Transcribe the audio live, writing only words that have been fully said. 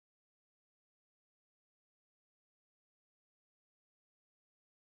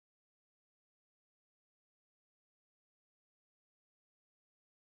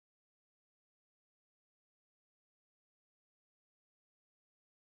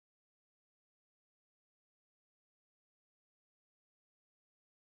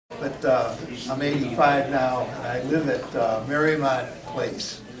but I'm 85 now, and I live at Marymount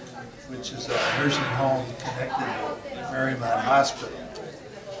Place, which is a nursing home connected to Marymount Hospital.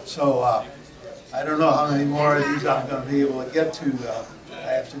 So I don't know how many more of these I'm going to be able to get to.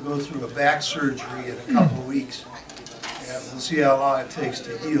 I have to go through a back surgery in a couple of weeks, and we'll see how long it takes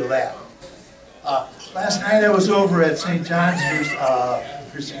to heal that. Last night I was over at St. John's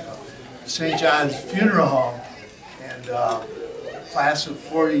Funeral Home, and class of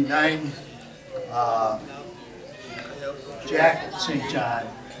 49, Jack St. John,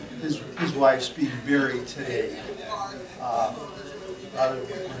 his wife's being buried today. Father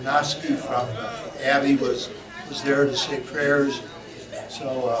Murnosky from Abbey was there to say prayers,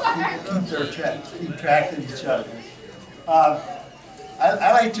 so people keep track of each other.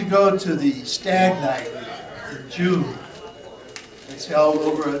 I like to go to the Stag Night in June. It's held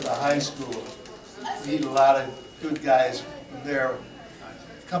over at the high school. Meet a lot of good guys from there. A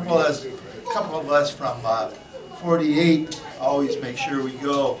couple of us from 48 always make sure we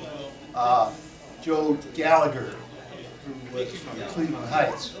go. Joe Gallagher, who was from Cleveland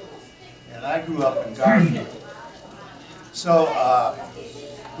Heights, and I grew up in Garfield. So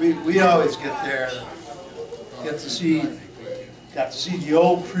we always get there and got to see the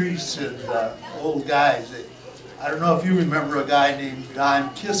old priests and old guys. I don't know if you remember a guy named Don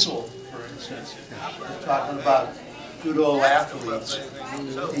Kissel, for instance. We're talking about good old athletes.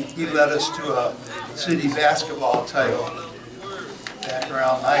 He led us to a city basketball title back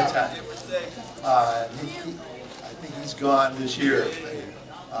around my time. I think he's gone this year.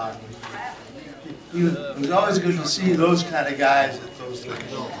 It was always good to see those kind of guys at those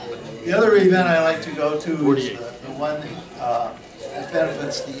things. The other event I like to go to is the one that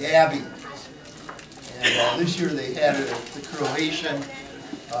benefits the Abbey. And this year they had it at the Croatian,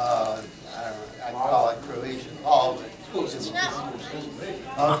 I call it Croatian Hall, but it's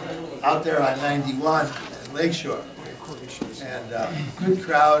out there on 91 at Lakeshore. And good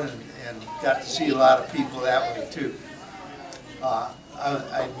crowd, and got to see a lot of people that way too.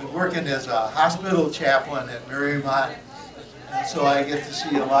 I've been working as a hospital chaplain at Marymount, and so I get to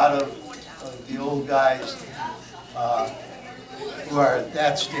see a lot of the old guys who are at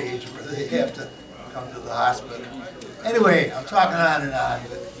that stage where they have to come to the hospital. Anyway, I'm talking on and on,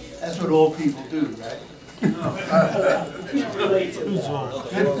 but that's what old people do, right? Good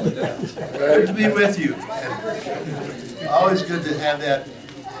to be with you. And always good to have that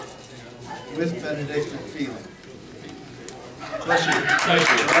with Benedictine feeling. Bless you.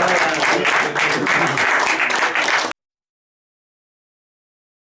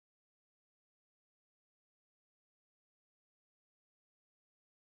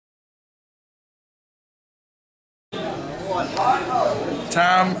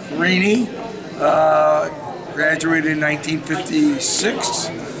 Tom Rainey, graduated in 1956,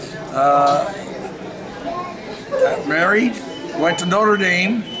 got married, went to Notre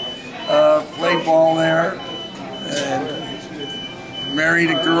Dame, played ball there, and married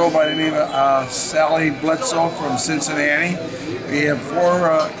a girl by the name of Sally Bledsoe from Cincinnati. We have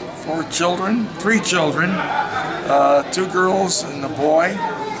three children, 2 girls and a boy.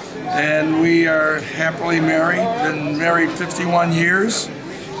 And we are happily married, been married 51 years,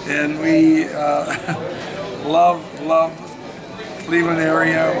 and we love Cleveland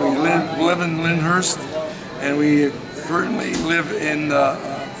area. We live in Lyndhurst, and we currently live in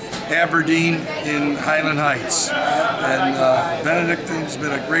Aberdeen in Highland Heights. And Benedictine's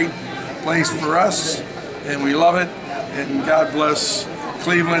been a great place for us, and we love it, and God bless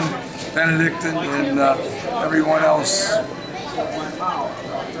Cleveland, Benedictine, and everyone else.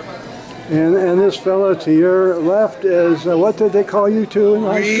 And this fella to your left is, what did they call you two in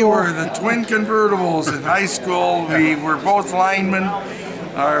high school? We were the twin convertibles in high school. We were both linemen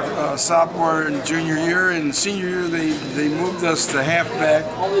our sophomore and junior year. And senior year, they moved us to halfback,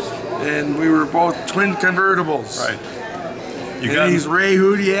 and we were both twin convertibles. Right. And he's Ray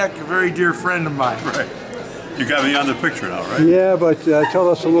Hudiak, a very dear friend of mine. Right. You got me on the picture now, right? Yeah, but tell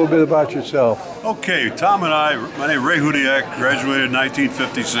us a little bit about yourself. Okay, Tom and I, my name is Ray Hudiak, graduated in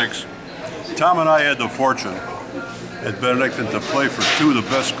 1956. Tom and I had the fortune at Benedictine to play for 2 of the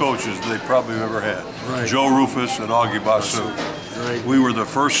best coaches they probably ever had. Right. Joe Rufus and Augie Basu. Right. We were the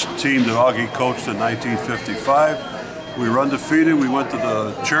first team that Augie coached in 1955. We were undefeated. We went to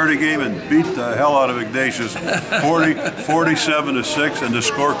the charity game and beat the hell out of Ignatius 47-6, and the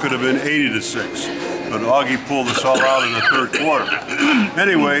score could have been 80-6. But Augie pulled us all out in the 3rd quarter.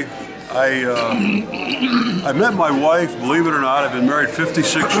 Anyway, I met my wife, believe it or not. I've been married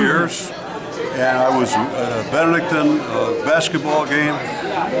 56 years. and I was at a Benedictine basketball game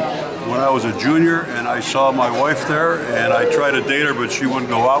when I was a junior, and I saw my wife there, and I tried to date her, but she wouldn't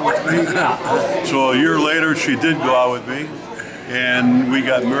go out with me. So a year later, she did go out with me, and we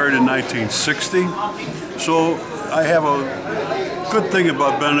got married in 1960. So I have a good thing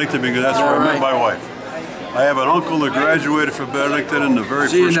about Benedictine because that's where I met my wife. I have an uncle that graduated from Benedictine in the very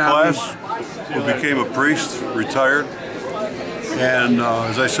first class, who became a priest, retired. And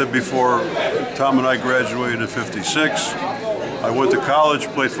as I said before, Tom and I graduated in '56. I went to college,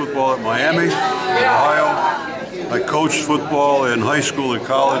 played football at Miami, Ohio. I coached football in high school and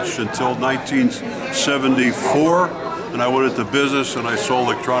college until 1974, and I went into business and I sold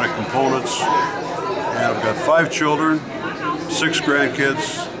electronic components. And I've got 5 children, 6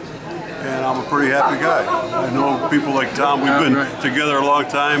 grandkids, and I'm a pretty happy guy. I know people like Tom, we've been together a long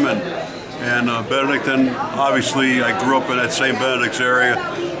time, and Benedictine, obviously I grew up in that St. Benedict's area,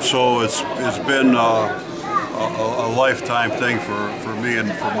 so it's been a lifetime thing for me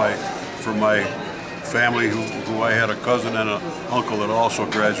and for my family, who I had a cousin and an uncle that also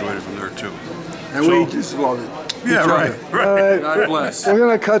graduated from there too. And we just love it. Yeah, right. God bless. We're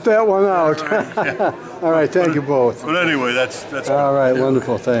going to cut that one out. All right, thank you both. But anyway, that's all right,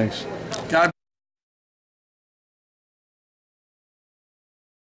 wonderful, thanks.